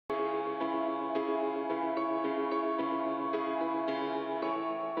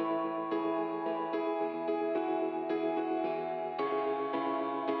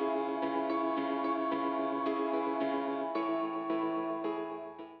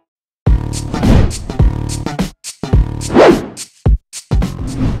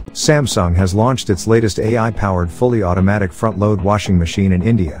Samsung has launched its latest AI-powered fully automatic front-load washing machine in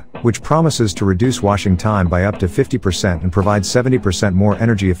India, which promises to reduce washing time by up to 50% and provide 70% more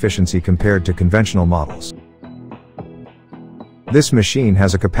energy efficiency compared to conventional models. This machine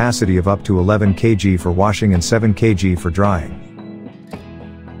has a capacity of up to 11 kg for washing and 7 kg for drying.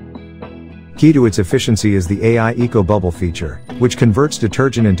 Key to its efficiency is the AI Ecobubble feature, which converts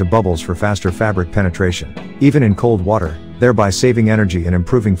detergent into bubbles for faster fabric penetration, even in cold water, thereby saving energy and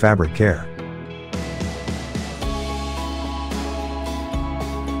improving fabric care.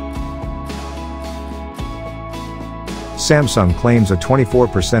 Samsung claims a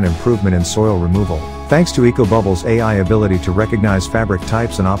 24% improvement in soil removal, thanks to Ecobubble's AI ability to recognize fabric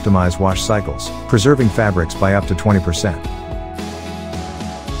types and optimize wash cycles, preserving fabrics by up to 20%.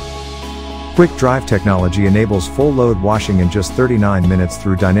 Quick Drive technology enables full load washing in just 39 minutes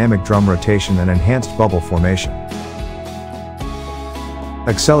through dynamic drum rotation and enhanced bubble formation.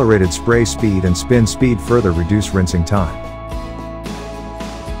 Accelerated spray speed and spin speed further reduce rinsing time.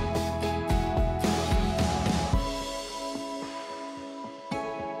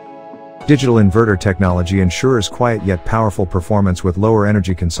 Digital inverter technology ensures quiet yet powerful performance with lower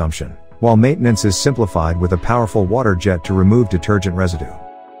energy consumption, while maintenance is simplified with a powerful water jet to remove detergent residue.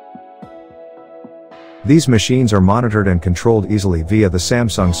 These machines are monitored and controlled easily via the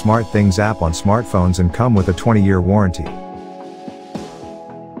Samsung SmartThings app on smartphones and come with a 20-year warranty.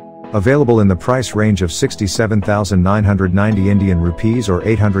 Available in the price range of 67,990 Indian rupees or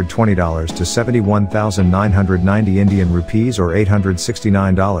 $820 to 71,990 Indian rupees or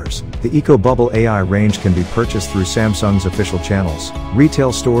 $869, the Ecobubble AI range can be purchased through Samsung's official channels,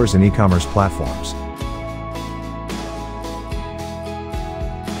 retail stores and e-commerce platforms.